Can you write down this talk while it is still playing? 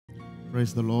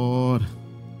Praise the Lord.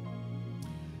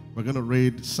 We're going to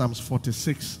read Psalms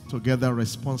 46 together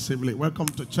responsibly. Welcome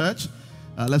to church.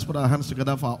 Let's put our hands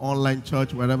together for our online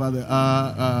church, wherever they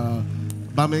are.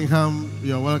 Birmingham,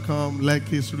 you're welcome.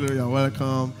 Lekki, Sulu, you're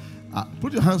welcome.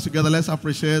 Put your hands together. Let's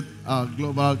appreciate our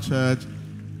global church.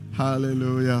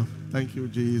 Hallelujah. Thank you,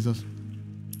 Jesus.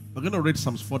 We're going to read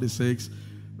Psalms 46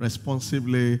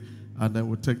 responsibly, and then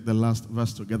we'll take the last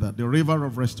verse together. The river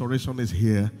of restoration is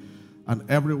here, and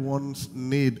everyone's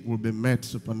need will be met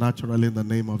supernaturally in the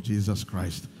name of Jesus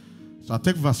Christ. So I'll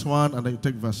take verse 1, and then you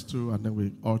take verse 2, and then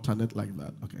we alternate like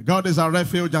that. Okay. God is our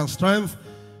refuge and strength,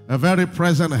 a very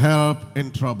present help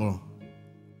in trouble.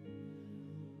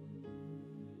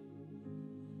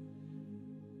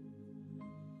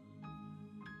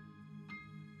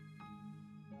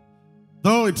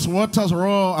 Though its waters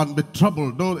roar and be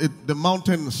troubled, though the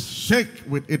mountains shake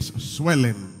with its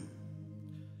swelling.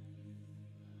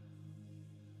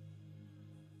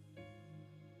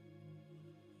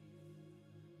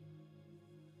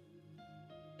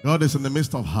 God is in the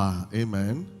midst of her.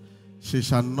 Amen. She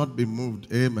shall not be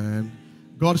moved. Amen.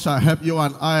 God shall help you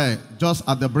and I just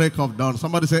at the break of dawn.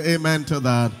 Somebody say amen to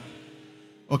that.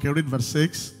 Okay, read verse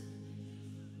 6.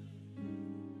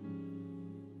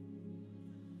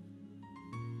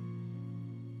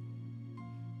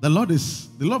 The Lord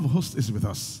of hosts is with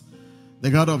us.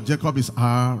 The God of Jacob is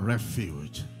our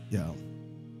refuge. Yeah.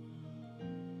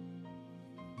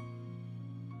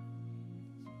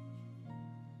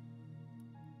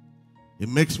 He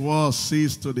makes wars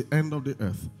cease to the end of the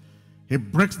earth. He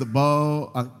breaks the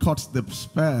bow and cuts the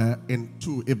spear in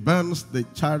two. He burns the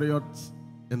chariots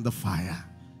in the fire.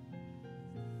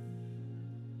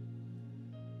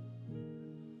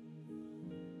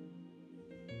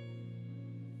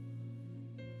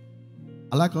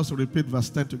 I'd like us to repeat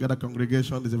verse 10 together,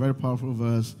 congregation. It's a very powerful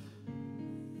verse.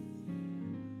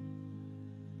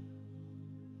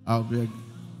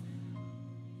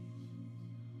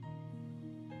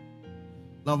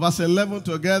 Now verse 11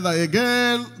 together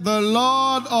again. The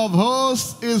Lord of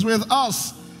hosts is with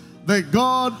us. The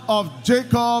God of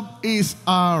Jacob is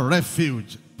our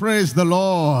refuge. Praise the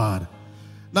Lord.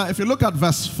 Now if you look at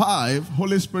verse 5,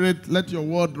 Holy Spirit, let your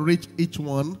word reach each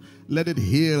one. Let it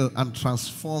heal and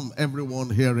transform everyone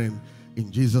hearing in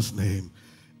Jesus' name.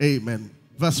 Amen.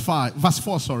 Verse 4.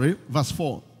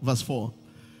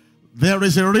 There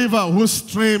is a river whose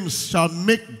streams shall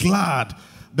make glad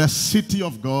the city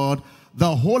of God,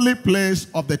 the holy place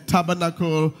of the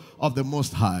tabernacle of the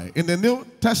Most High. In the New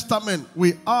Testament,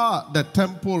 we are the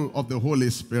temple of the Holy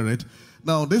Spirit.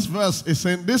 Now, this verse is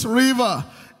saying this river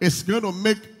is going to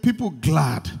make people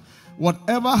glad.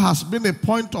 Whatever has been a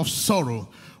point of sorrow,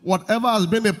 whatever has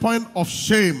been a point of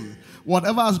shame,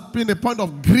 whatever has been a point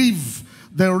of grief,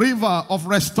 the river of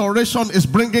restoration is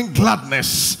bringing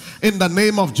gladness in the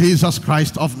name of Jesus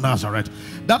Christ of Nazareth.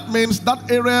 That means that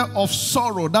area of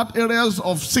sorrow, that areas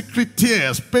of secret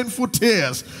tears, painful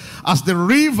tears, as the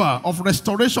river of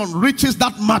restoration reaches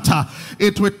that matter,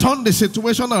 it will turn the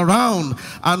situation around,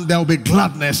 and there will be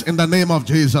gladness in the name of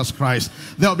Jesus Christ.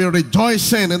 There will be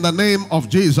rejoicing in the name of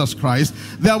Jesus Christ.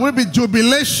 There will be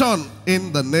jubilation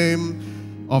in the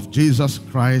name of Jesus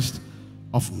Christ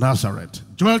of Nazareth.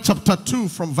 Joel chapter 2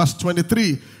 from verse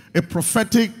 23, a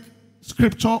prophetic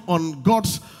scripture on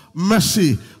God's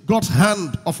mercy, God's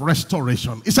hand of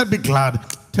restoration. He said, be glad.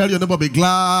 Tell your neighbor, be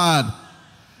glad.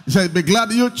 He said, be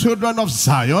glad, you children of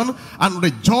Zion, and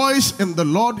rejoice in the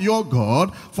Lord your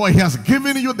God, for he has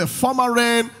given you the former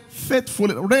rain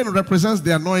faithfully. Rain represents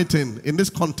the anointing in this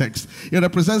context. It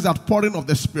represents the outpouring of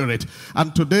the Spirit.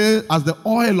 And today, as the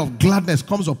oil of gladness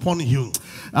comes upon you,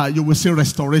 you will see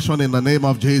restoration in the name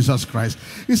of Jesus Christ.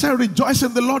 He said, rejoice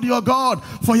in the Lord your God,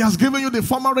 for he has given you the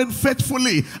former rain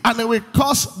faithfully, and it will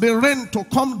cause the rain to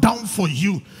come down for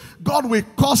you. God will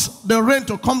cause the rain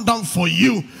to come down for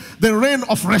you, the rain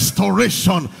of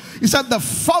restoration. He said the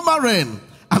former rain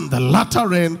and the latter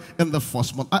rain in the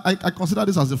first month. I consider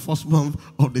this as the first month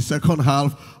of the second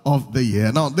half of the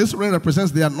year. Now, this rain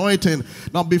represents the anointing.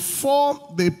 Now,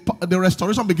 before the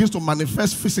restoration begins to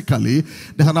manifest physically,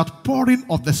 there's an outpouring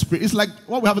of the Spirit. It's like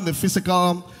what we have in the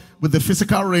physical, with the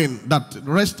physical rain that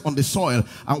rests on the soil,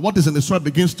 and what is in the soil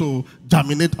begins to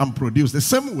germinate and produce. The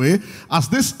same way as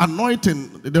this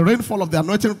anointing, the rainfall of the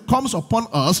anointing comes upon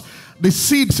us, the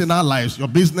seeds in our lives, your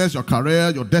business, your career,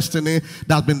 your destiny,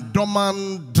 that has been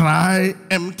dormant, dry,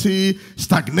 empty,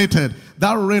 stagnated,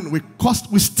 that rain we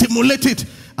stimulate it,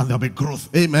 and there'll be growth.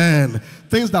 Amen.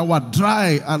 Things that were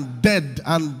dry and dead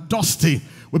and dusty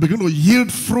will begin to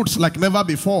yield fruits like never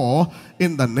before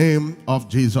in the name of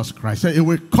Jesus Christ. It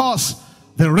will cause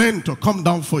the rain to come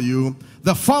down for you,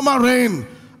 the former rain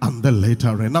and the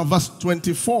later rain. Now verse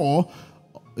 24,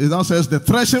 it now says, the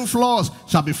threshing floors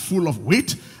shall be full of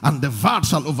wheat, and the vat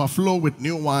shall overflow with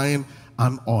new wine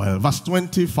and oil. Verse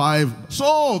 25,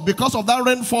 so because of that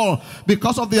rainfall,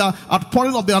 because of the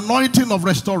outpouring of the anointing of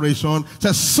restoration, it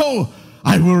says, so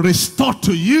I will restore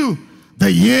to you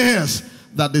the years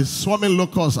that the swarming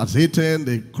locust has eaten,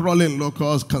 the crawling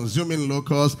locust, consuming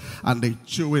locust, and the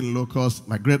chewing locust,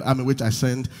 my great army which I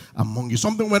sent among you.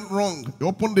 Something went wrong. They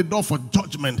opened the door for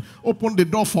judgment, opened the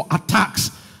door for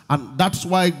attacks, and that's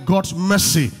why God's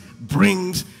mercy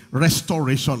brings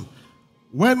restoration.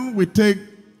 When we take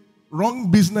wrong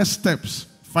business steps,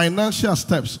 financial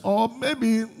steps, or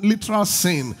maybe literal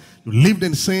sin, you lived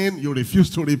in sin, you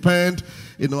refused to repent,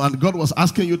 and God was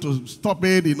asking you to stop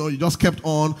it, you just kept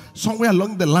on. Somewhere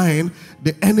along the line,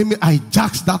 the enemy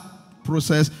hijacks that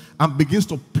process and begins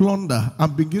to plunder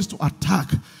and begins to attack.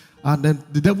 And then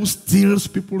the devil steals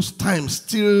people's time,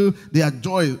 steals their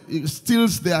joy,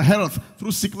 steals their health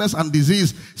through sickness and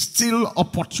disease, steal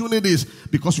opportunities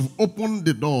because you've opened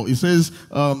the door. It says,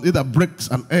 either breaks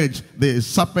an edge, the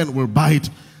serpent will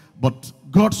bite. But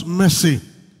God's mercy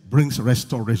brings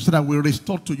restoration, so that we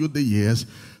restore to you the years.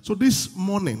 So this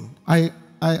morning, I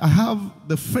have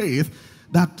the faith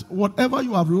that whatever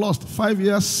you have lost, 5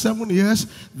 years, 7 years,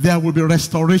 there will be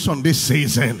restoration this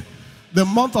season. The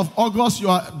month of August you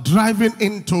are driving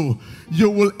into, you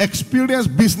will experience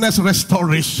business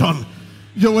restoration.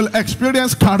 You will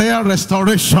experience career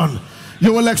restoration.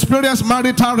 You will experience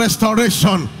marital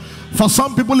restoration. For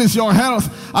some people, it's your health.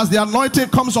 As the anointing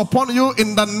comes upon you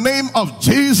in the name of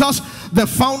Jesus, the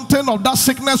fountain of that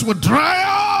sickness will dry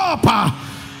up.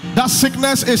 That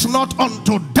sickness is not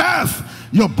unto death.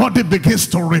 Your body begins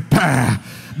to repair.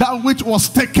 That which was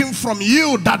taken from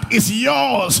you, that is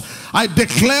yours. I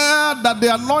declare that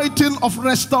the anointing of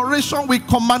restoration will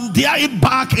commandeer it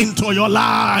back into your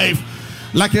life.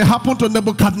 Like it happened to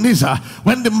Nebuchadnezzar,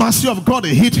 when the mercy of God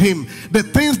hit him, the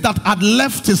things that had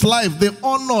left his life, the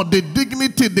honor, the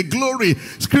dignity, the glory,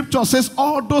 scripture says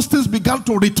all those things began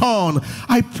to return.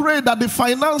 I pray that the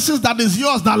finances that is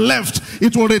yours that left,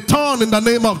 it will return in the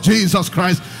name of Jesus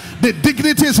Christ. The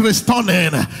dignity is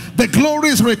returning. The glory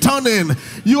is returning.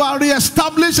 You are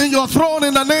reestablished in your throne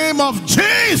in the name of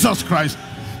Jesus Christ.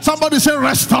 Somebody say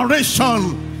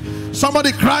restoration.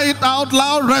 Somebody cry it out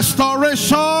loud,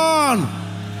 restoration.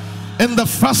 In the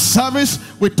first service,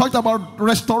 we talked about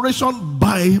restoration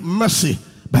by mercy,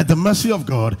 by the mercy of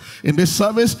God. In this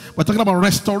service, we're talking about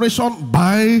restoration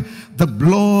by the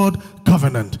blood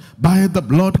covenant. By the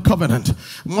blood covenant.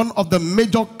 One of the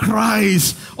major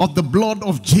cries of the blood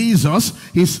of Jesus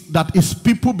is that his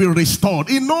people be restored.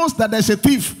 He knows that there's a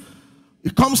thief.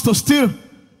 He comes to steal,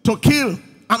 to kill,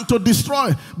 and to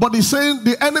destroy. But he's saying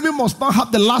the enemy must not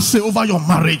have the last say over your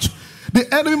marriage.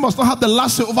 The enemy must not have the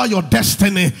last say over your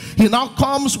destiny. He now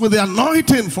comes with the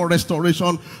anointing for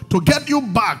restoration to get you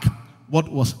back what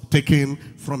was taken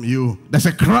from you. There's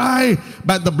a cry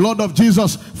by the blood of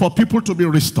Jesus for people to be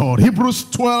restored. Hebrews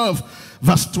 12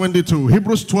 verse 22.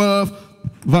 Hebrews 12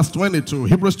 verse 22.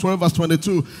 Hebrews 12 verse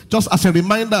 22. Just as a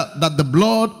reminder that the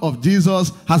blood of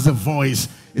Jesus has a voice.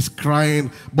 Is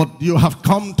crying, but you have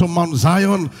come to Mount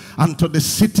Zion and to the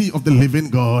city of the living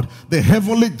God, the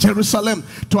heavenly Jerusalem,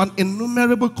 to an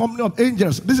innumerable company of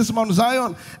angels. This is Mount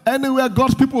Zion. Anywhere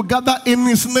God's people gather in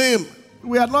his name.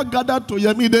 We are not gathered to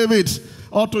Yemi Davids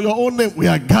or to your own name. We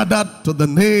are gathered to the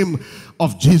name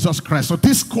of Jesus Christ. So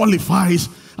this qualifies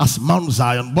as Mount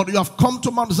Zion. But you have come to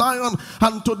Mount Zion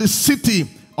and to the city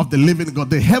of the living God,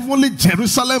 the heavenly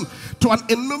Jerusalem, to an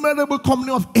innumerable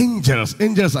company of angels.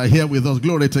 Angels are here with us.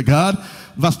 Glory to God.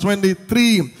 Verse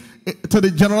 23, to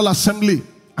the general assembly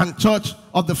and church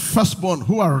of the firstborn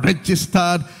who are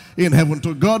registered in heaven.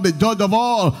 To God, the judge of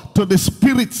all, to the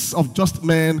spirits of just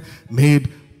men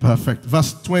made perfect.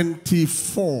 Verse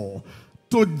 24,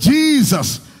 to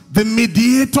Jesus, the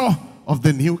mediator of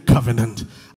the new covenant,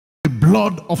 the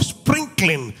blood of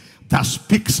sprinkling that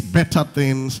speaks better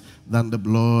things than the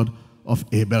blood of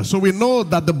Abel. So we know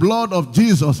that the blood of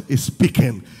Jesus is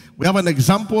speaking. We have an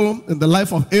example in the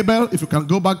life of Abel. If you can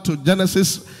go back to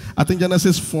Genesis, I think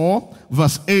Genesis 4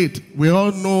 verse 8. We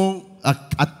all know, I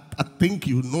think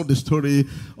you know the story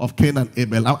of Cain and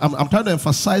Abel. I'm trying to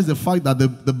emphasize the fact that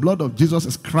the blood of Jesus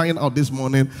is crying out this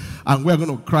morning, and we're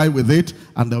going to cry with it,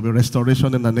 and there'll be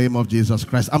restoration in the name of Jesus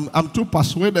Christ. I'm too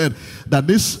persuaded that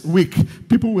this week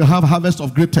people will have harvest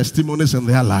of great testimonies in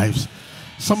their lives.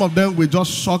 Some of them will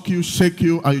just shock you, shake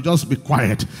you, and you just be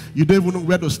quiet. You don't even know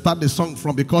where to start the song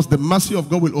from, because the mercy of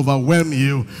God will overwhelm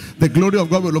you. The glory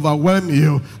of God will overwhelm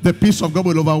you. The peace of God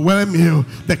will overwhelm you.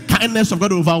 The kindness of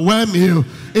God will overwhelm you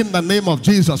in the name of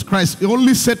Jesus Christ.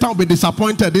 Only Satan will be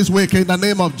disappointed this week in the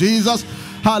name of Jesus.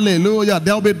 Hallelujah.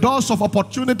 There will be doors of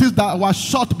opportunities that were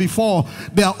shut before.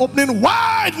 They are opening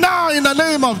wide now in the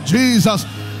name of Jesus.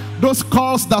 Those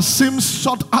calls that seem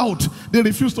shut out, they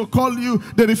refuse to call you,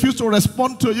 they refuse to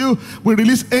respond to you. We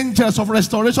release angels of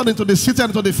restoration into the city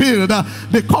and into the field.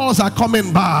 The calls are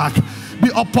coming back.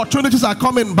 The opportunities are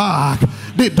coming back.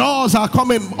 The doors are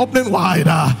opening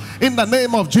wider in the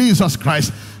name of Jesus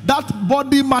Christ. That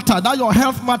body matter, that your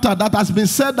health matter, that has been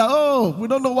said that, oh, we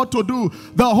don't know what to do.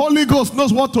 The Holy Ghost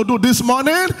knows what to do this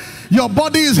morning. Your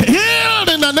body is healed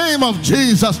in the name of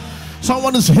Jesus.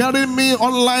 Someone is hearing me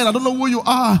online. I don't know who you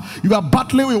are. You are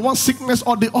battling with one sickness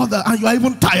or the other, and you are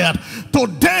even tired.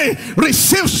 Today,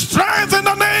 receive strength in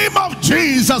the name of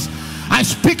Jesus. I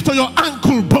speak to your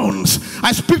ankle bones.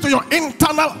 I speak to your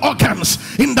internal organs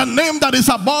in the name that is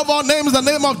above all names, the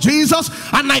name of Jesus.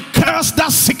 And I curse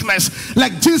that sickness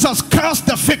like Jesus cursed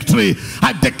the fig tree.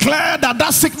 I declare that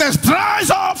that sickness dries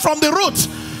up from the roots.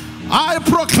 I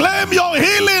proclaim your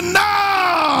healing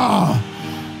now.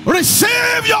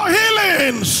 Receive your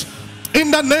healings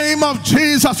in the name of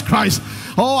Jesus Christ.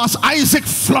 Oh, as Isaac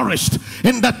flourished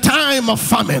in the time of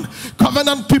famine,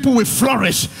 covenant people will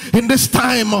flourish in this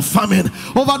time of famine.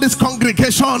 Over this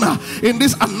congregation, in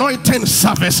this anointing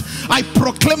service, I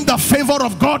proclaim the favor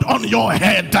of God on your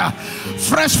head.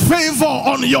 Fresh favor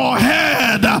on your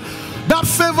head. That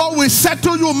favor will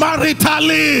settle you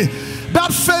maritally.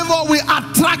 That favor will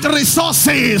attract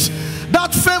resources.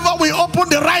 That favor will open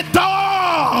the right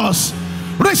doors.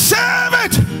 Receive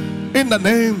it in the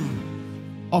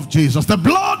name of Jesus. The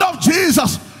blood of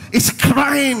Jesus is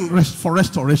crying for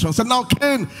restoration. So now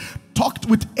Cain talked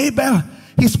with Abel,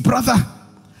 his brother,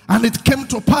 and it came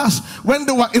to pass when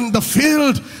they were in the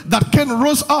field that Cain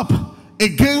rose up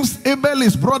against Abel,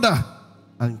 his brother,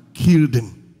 and killed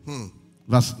him.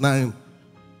 Verse 9.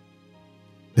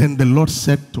 Then the Lord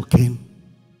said to Cain,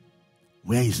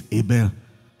 where is Abel,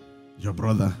 your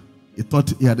brother? He thought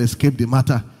he had escaped the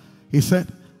matter. He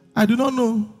said, I do not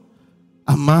know.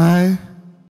 Am I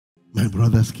my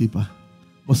brother's keeper?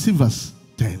 But see verse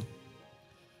 10.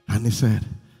 And he said,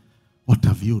 what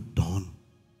have you done?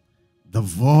 The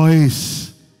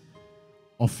voice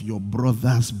of your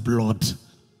brother's blood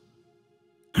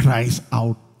cries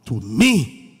out to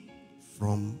me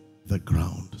from the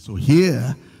ground. So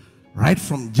here, right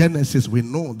from Genesis, we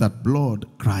know that blood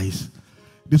cries.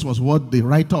 This was what the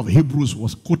writer of Hebrews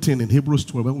was quoting in Hebrews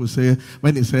 12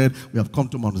 when he said, we have come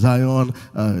to Mount Zion,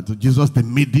 to Jesus, the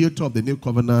mediator of the new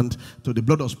covenant, to the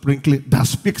blood of sprinkling that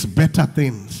speaks better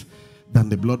things than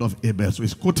the blood of Abel. So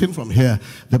he's quoting from here.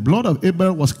 The blood of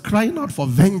Abel was crying out for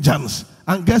vengeance.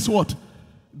 And guess what?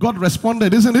 God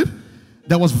responded, isn't it?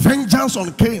 There was vengeance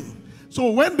on Cain. So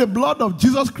when the blood of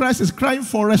Jesus Christ is crying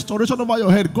for restoration over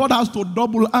your head, God has to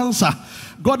double answer.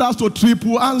 God has to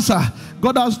triple answer.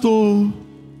 God has to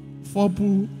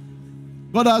fourple.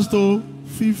 God has to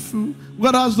fifth.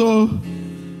 God has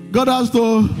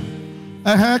to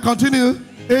continue.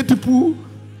 80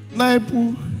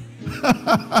 9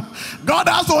 God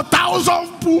has to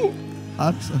 1,000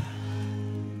 answer.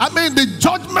 I mean, the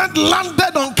judgment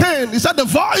landed on Cain. He said, the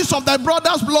voice of thy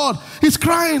brother's blood is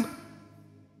crying.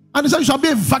 And he said, you shall be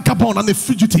a vagabond and a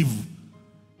fugitive.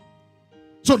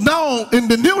 So now, in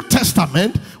the New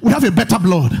Testament, we have a better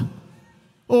blood.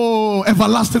 Oh,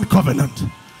 everlasting covenant.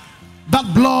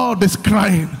 That blood is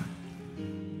crying.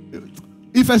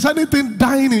 If there's anything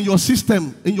dying in your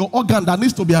system, in your organ that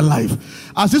needs to be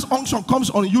alive, as this unction comes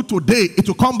on you today, it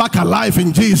will come back alive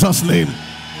in Jesus' name.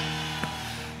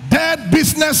 Dead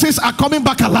businesses are coming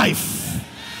back alive.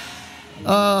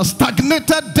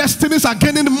 Stagnated destinies are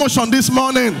gaining motion this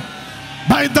morning.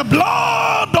 By the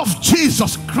blood of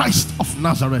Jesus Christ of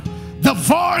Nazareth, the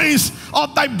voice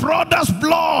of thy brother's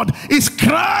blood is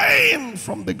crying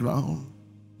from the ground.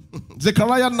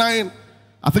 Zechariah 9,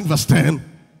 I think verse 10.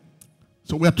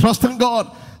 So we are trusting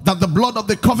God that the blood of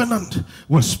the covenant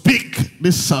will speak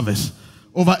this service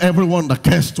over everyone that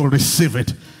cares to receive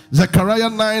it. Zechariah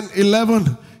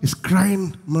 9:11 is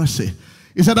crying mercy.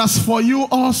 He said, as for you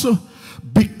also,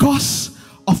 because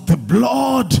of the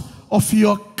blood of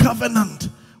your covenant,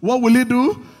 what will he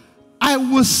do? I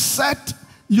will set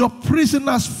your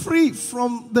prisoners free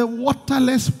from the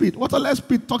waterless pit. Waterless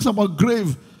pit talks about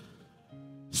grave.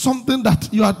 Something that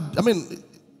you are,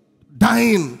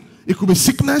 dying. It could be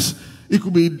sickness. It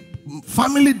could be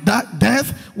family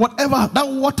death. Whatever. That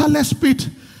waterless pit.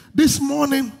 This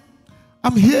morning,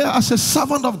 I'm here as a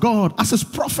servant of God, as his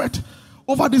prophet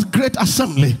over this great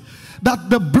assembly, that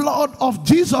the blood of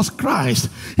Jesus Christ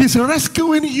is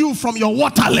rescuing you from your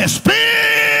waterless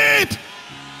pit.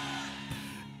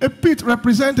 A pit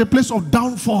represents a place of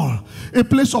downfall, a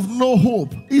place of no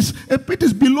hope. A pit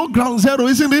is below ground zero,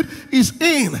 isn't it? It's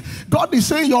in. God is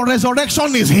saying your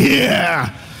resurrection is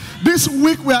here. This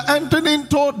week we are entering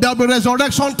into, there will be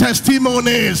resurrection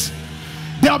testimonies.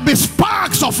 There will be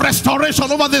sparks of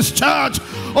restoration over this church,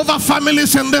 over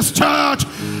families in this church,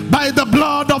 by the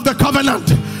blood of the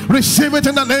covenant. Receive it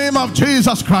in the name of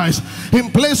Jesus Christ.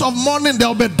 In place of mourning, there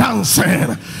will be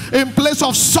dancing. In place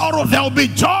of sorrow, there will be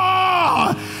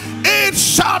joy. It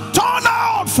shall turn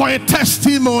out for a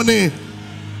testimony.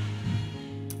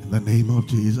 In the name of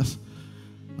Jesus.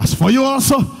 As for you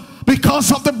also,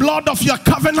 because of the blood of your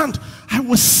covenant, I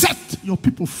will set your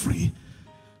people free.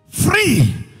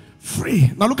 Free. Free.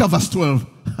 Now look at verse 12.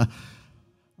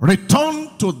 Return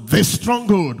to this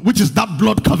stronghold, which is that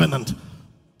blood covenant.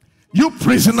 You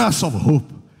prisoners of hope.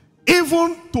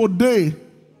 Even today,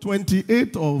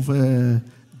 28th of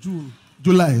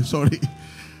July,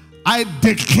 I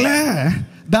declare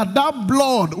that that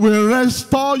blood will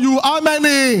restore you. How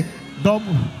many?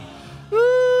 Double.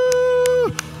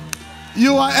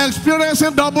 You are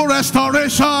experiencing double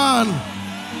restoration.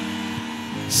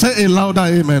 Say a louder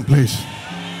amen, please.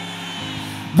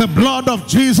 The blood of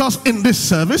Jesus in this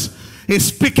service is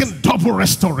speaking double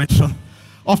restoration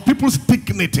of people's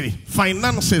dignity,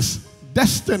 finances,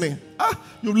 destiny.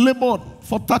 You labored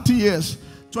for 30 years,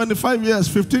 25 years,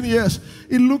 15 years.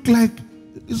 It looked like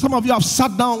some of you have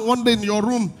sat down one day in your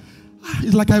room.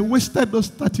 It's like I wasted those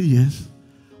 30 years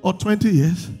or 20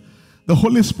 years. The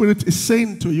Holy Spirit is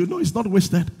saying to you, no, it's not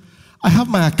wasted. I have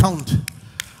my account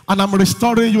and I'm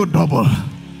restoring you double.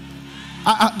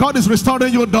 God is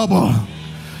restoring you double.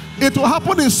 It will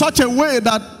happen in such a way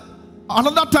that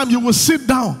another time you will sit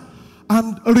down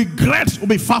and regrets will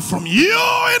be far from you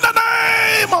in the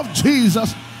name of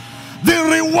Jesus. The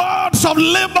rewards of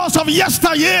labors of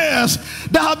yesteryears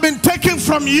that have been taken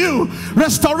from you,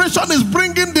 restoration is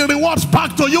bringing the rewards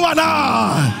back to you and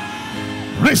I.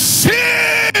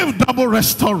 Receive double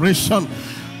restoration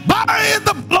by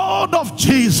the blood of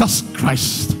Jesus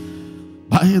Christ.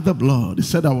 By the blood, he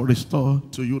said, I will restore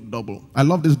to you double. I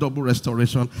love this double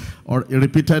restoration, or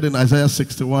repeated in Isaiah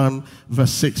 61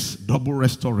 verse 6. Double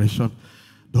restoration.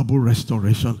 Double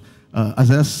restoration.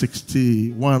 Isaiah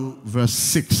 61 verse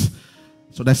 6.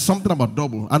 So there's something about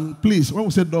double. And please, when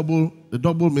we say double, the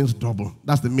double means double.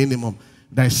 That's the minimum.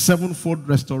 There is sevenfold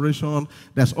restoration.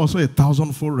 There's also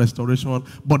 1,000-fold restoration.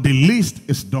 But the least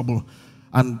is double.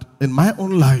 And in my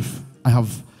own life, I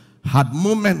have had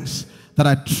moments that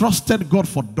I trusted God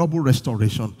for double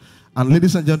restoration. And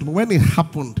ladies and gentlemen, when it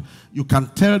happened, you can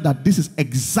tell that this is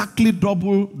exactly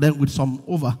double, then with some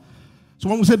over. So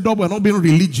when we say double, we're not being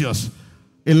religious.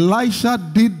 Elisha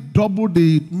did double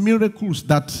the miracles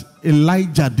that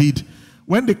Elijah did.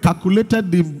 When they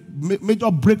calculated the major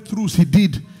breakthroughs he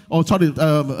did,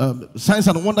 signs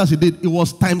and wonders he did, it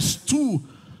was ×2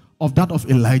 of that of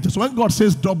Elijah. So when God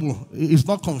says double, he's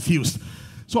not confused.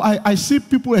 So I see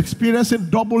people experiencing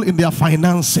double in their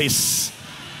finances.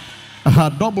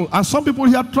 Double. And some people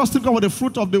here trusting God with the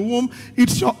fruit of the womb.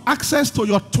 It's your access to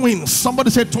your twins. Somebody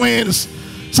say twins.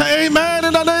 Say amen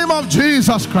in the name of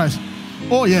Jesus Christ.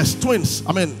 Oh yes, twins.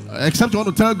 I mean, except you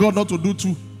want to tell God not to do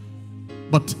two.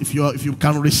 But if you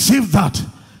can receive that,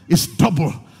 it's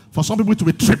double. For some people to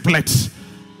be triplets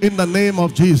in the name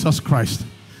of Jesus Christ.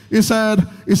 He said,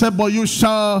 but you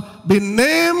shall be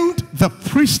named the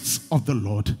priests of the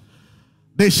Lord.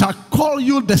 They shall call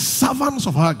you the servants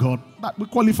of our God. That we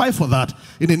qualify for that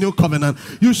in the new covenant.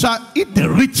 You shall eat the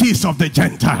riches of the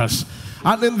Gentiles,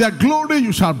 and in their glory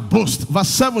you shall boast. Verse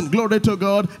 7, glory to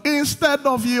God. Instead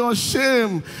of your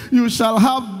shame, you shall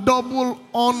have double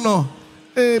honor.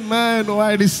 Amen. Oh,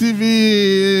 I receive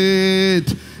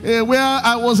it. Where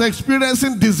I was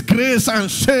experiencing disgrace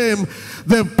and shame,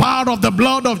 the power of the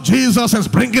blood of Jesus is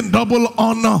bringing double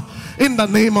honor in the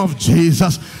name of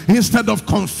Jesus. Instead of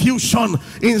confusion,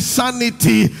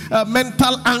 insanity,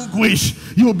 mental anguish,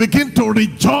 you begin to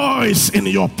rejoice in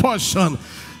your portion.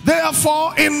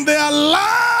 Therefore, in their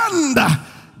land,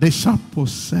 they shall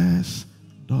possess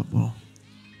double.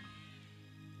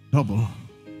 Double.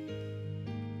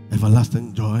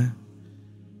 Everlasting joy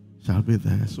shall be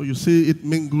there. So you see it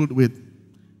mingled with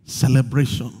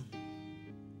celebration,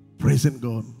 praising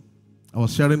God. I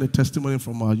was sharing a testimony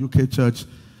from our UK church.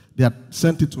 They had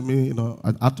sent it to me.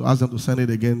 I had to ask them to send it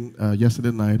again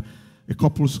yesterday night. A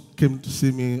couple came to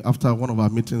see me after one of our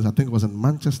meetings. I think it was in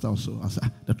Manchester or so. I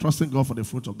said, they're trusting God for the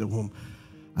fruit of the womb.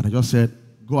 And I just said,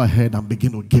 go ahead and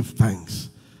begin to give thanks.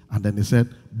 And then he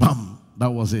said, bam, that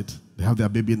was it. They have their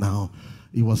baby now.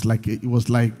 It was like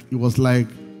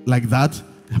that.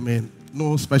 I mean,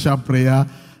 no special prayer.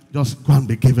 Just go and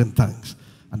be giving thanks.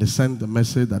 And they sent the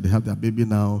message that they have their baby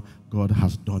now. God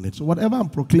has done it. So whatever I'm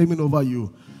proclaiming over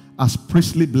you as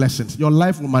priestly blessings, your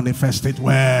life will manifest it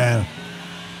well.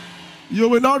 You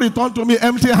will not return to me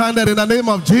empty-handed in the name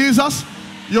of Jesus.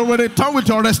 You will return with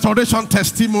your restoration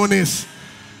testimonies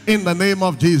in the name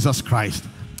of Jesus Christ.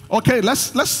 Okay,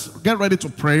 let's get ready to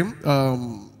pray.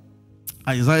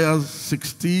 Isaiah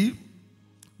 60,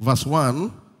 verse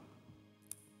 1.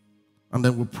 And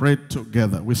then we pray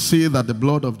together. We see that the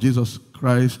blood of Jesus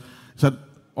Christ said,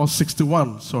 or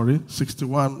 61, sorry,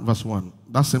 61 verse 1.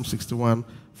 That same 61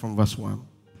 from verse 1.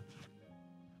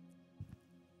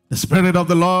 The Spirit of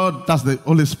the Lord, that's the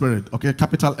Holy Spirit, okay,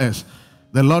 capital S.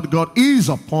 The Lord God is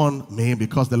upon me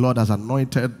because the Lord has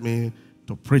anointed me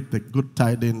to preach the good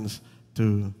tidings,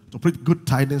 to preach good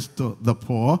tidings to the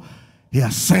poor. He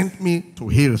has sent me to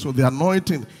heal. So the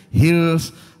anointing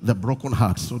heals the broken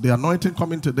heart. So the anointing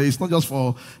coming today is not just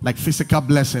for like physical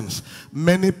blessings.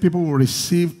 Many people will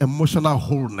receive emotional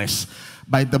wholeness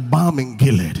by the balm in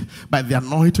Gilead, by the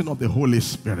anointing of the Holy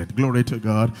Spirit. Glory to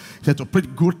God. He said to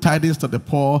preach good tidings to the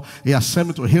poor. He has sent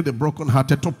me to heal the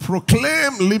brokenhearted, to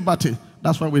proclaim liberty.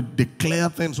 That's why we declare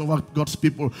things over God's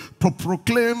people, to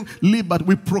proclaim liberty.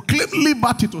 We proclaim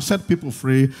liberty to set people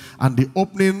free, and the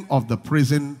opening of the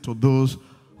prison to those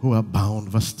who are bound.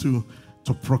 Verse 2,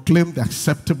 to proclaim the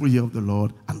acceptable year of the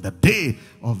Lord and the day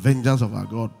of vengeance of our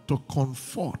God, to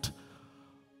comfort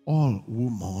all who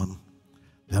mourn.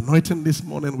 The anointing this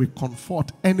morning will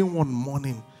comfort anyone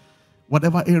mourning.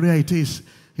 Whatever area it is,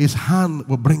 his hand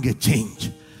will bring a change.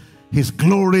 His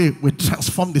glory will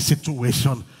transform the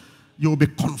situation. You will be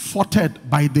comforted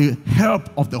by the help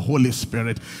of the Holy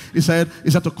Spirit. He said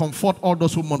to comfort all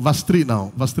those who mourn. Verse 3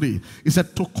 now. Verse 3. He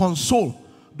said to console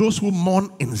those who mourn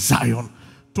in Zion.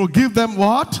 To give them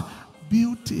what?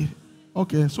 Beauty.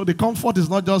 Okay, so the comfort is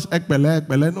not just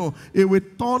ekbele. No, it will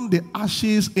turn the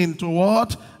ashes into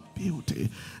what? Beauty.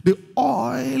 The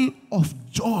oil of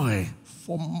joy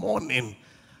for mourning.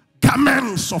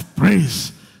 Garments of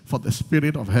praise for the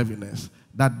spirit of heaviness,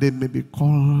 that they may be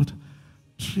called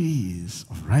trees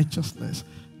of righteousness,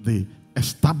 the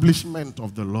establishment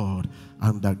of the Lord,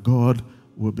 and that God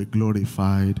will be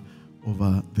glorified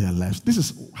over their lives. This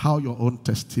is how your own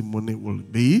testimony will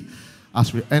be.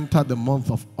 As we enter the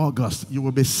month of August, you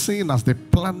will be seen as the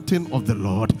planting of the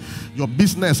Lord. Your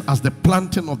business as the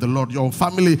planting of the Lord. Your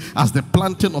family as the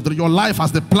planting of the Lord. Your life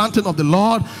as the planting of the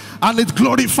Lord. And it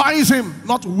glorifies Him.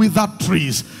 Not withered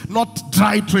trees, not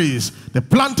dry trees. The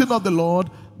planting of the Lord,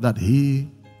 that He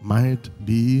might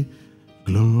be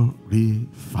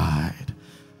glorified.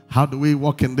 How do we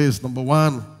walk in this? Number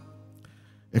one,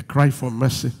 a cry for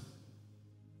mercy.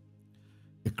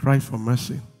 A cry for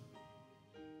mercy.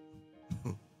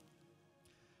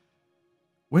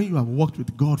 When you have walked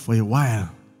with God for a while,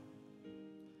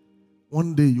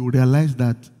 one day you realize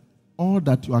that all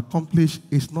that you accomplish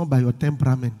is not by your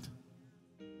temperament.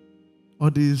 All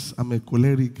this, I'm a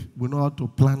choleric, we know how to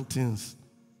plan things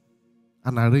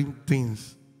and arrange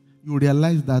things. You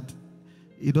realize that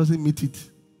it doesn't meet it.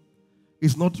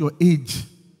 It's not your age.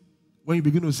 When you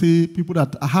begin to see people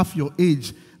that are half your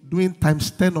age doing times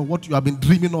 10 of what you have been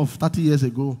dreaming of 30 years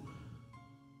ago,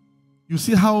 you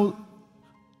see how,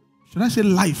 should I say,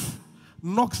 life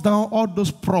knocks down all those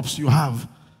props you have,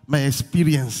 my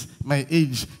experience, my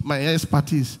age, my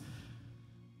expertise.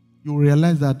 You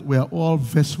realize that we are all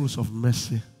vessels of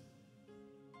mercy.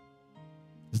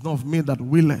 It's not of me that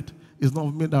willeth. It's not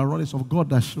of me that runneth. It's of God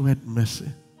that showeth mercy.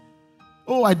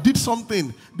 Oh, I did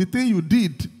something. The thing you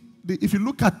did, if you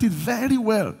look at it very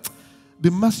well,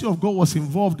 the mercy of God was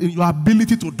involved in your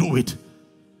ability to do it.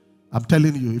 I'm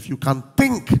telling you, if you can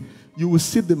think, you will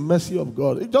see the mercy of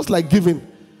God. It's just like giving.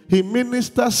 He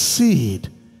ministers seed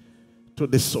to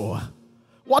the sower.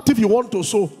 What if you want to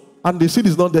sow and the seed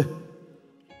is not there?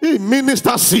 He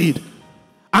ministers seed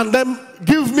and then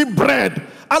gives me bread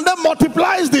and then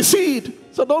multiplies the seed.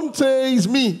 So don't say it's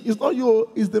me. It's not you.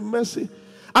 It's the mercy.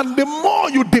 And the more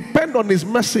you depend on His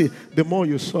mercy, the more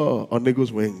you soar on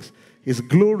eagle's wings. His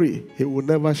glory, He will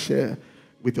never share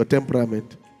with your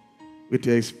temperament, with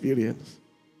your experience.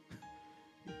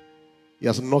 He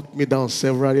has knocked me down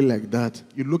severally like that.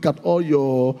 You look at all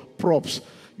your props.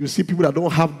 You see people that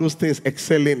don't have those things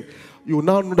excelling. You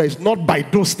now know that it's not by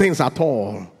those things at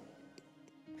all.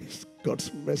 It's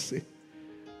God's mercy.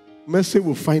 Mercy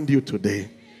will find you today.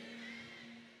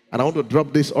 And I want to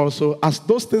drop this also. As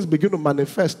those things begin to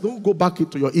manifest, don't go back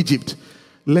into your Egypt.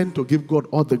 Learn to give God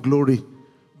all the glory.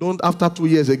 Don't, after 2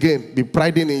 years again, be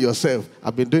priding in yourself.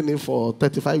 I've been doing it for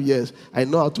 35 years. I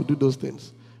know how to do those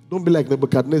things. Don't be like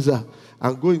Nebuchadnezzar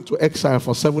and go into exile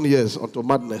for 7 years unto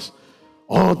madness.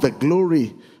 All the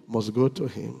glory must go to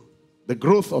him. The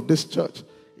growth of this church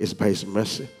is by his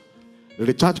mercy. The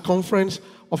recharge conference,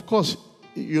 of course,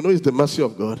 you know it's the mercy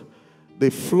of God.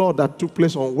 The flood that took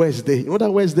place on Wednesday. You know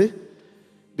that Wednesday?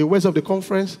 The Wednesday of the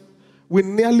conference? We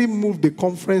nearly moved the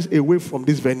conference away from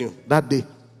this venue that day.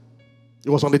 It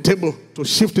was on the table to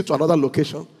shift it to another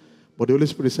location. But the Holy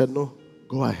Spirit said, no,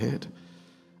 go ahead.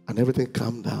 And everything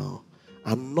calmed down.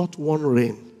 And not one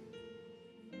rain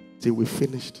till we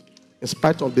finished. In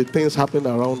spite of the things happening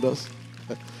around us.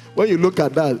 When you look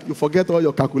at that, you forget all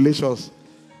your calculations.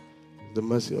 The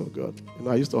mercy of God. You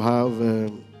know, I used to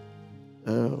have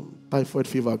typhoid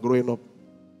fever growing up.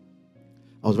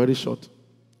 I was very short.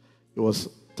 It was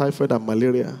typhoid and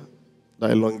malaria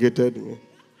that elongated me.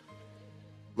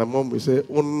 My mom would say,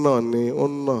 oh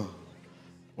no.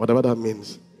 Whatever that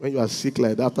means. When you are sick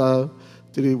like that, after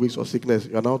 3 weeks of sickness,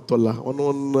 you are now taller. Oh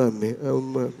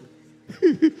no.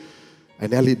 I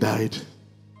nearly died.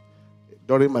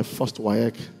 During my first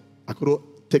WAEC, I couldn't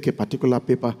take a particular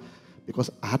paper because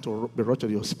I had to be rushed to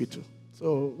the hospital.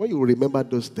 So when you remember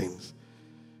those things,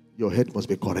 your head must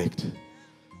be correct.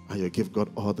 And you give God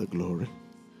all the glory.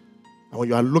 And when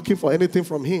you are looking for anything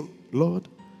from him, Lord,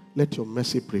 let your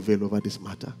mercy prevail over this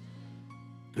matter.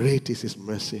 Great is his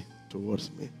mercy towards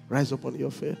me. Rise up on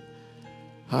your feet.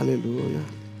 Hallelujah.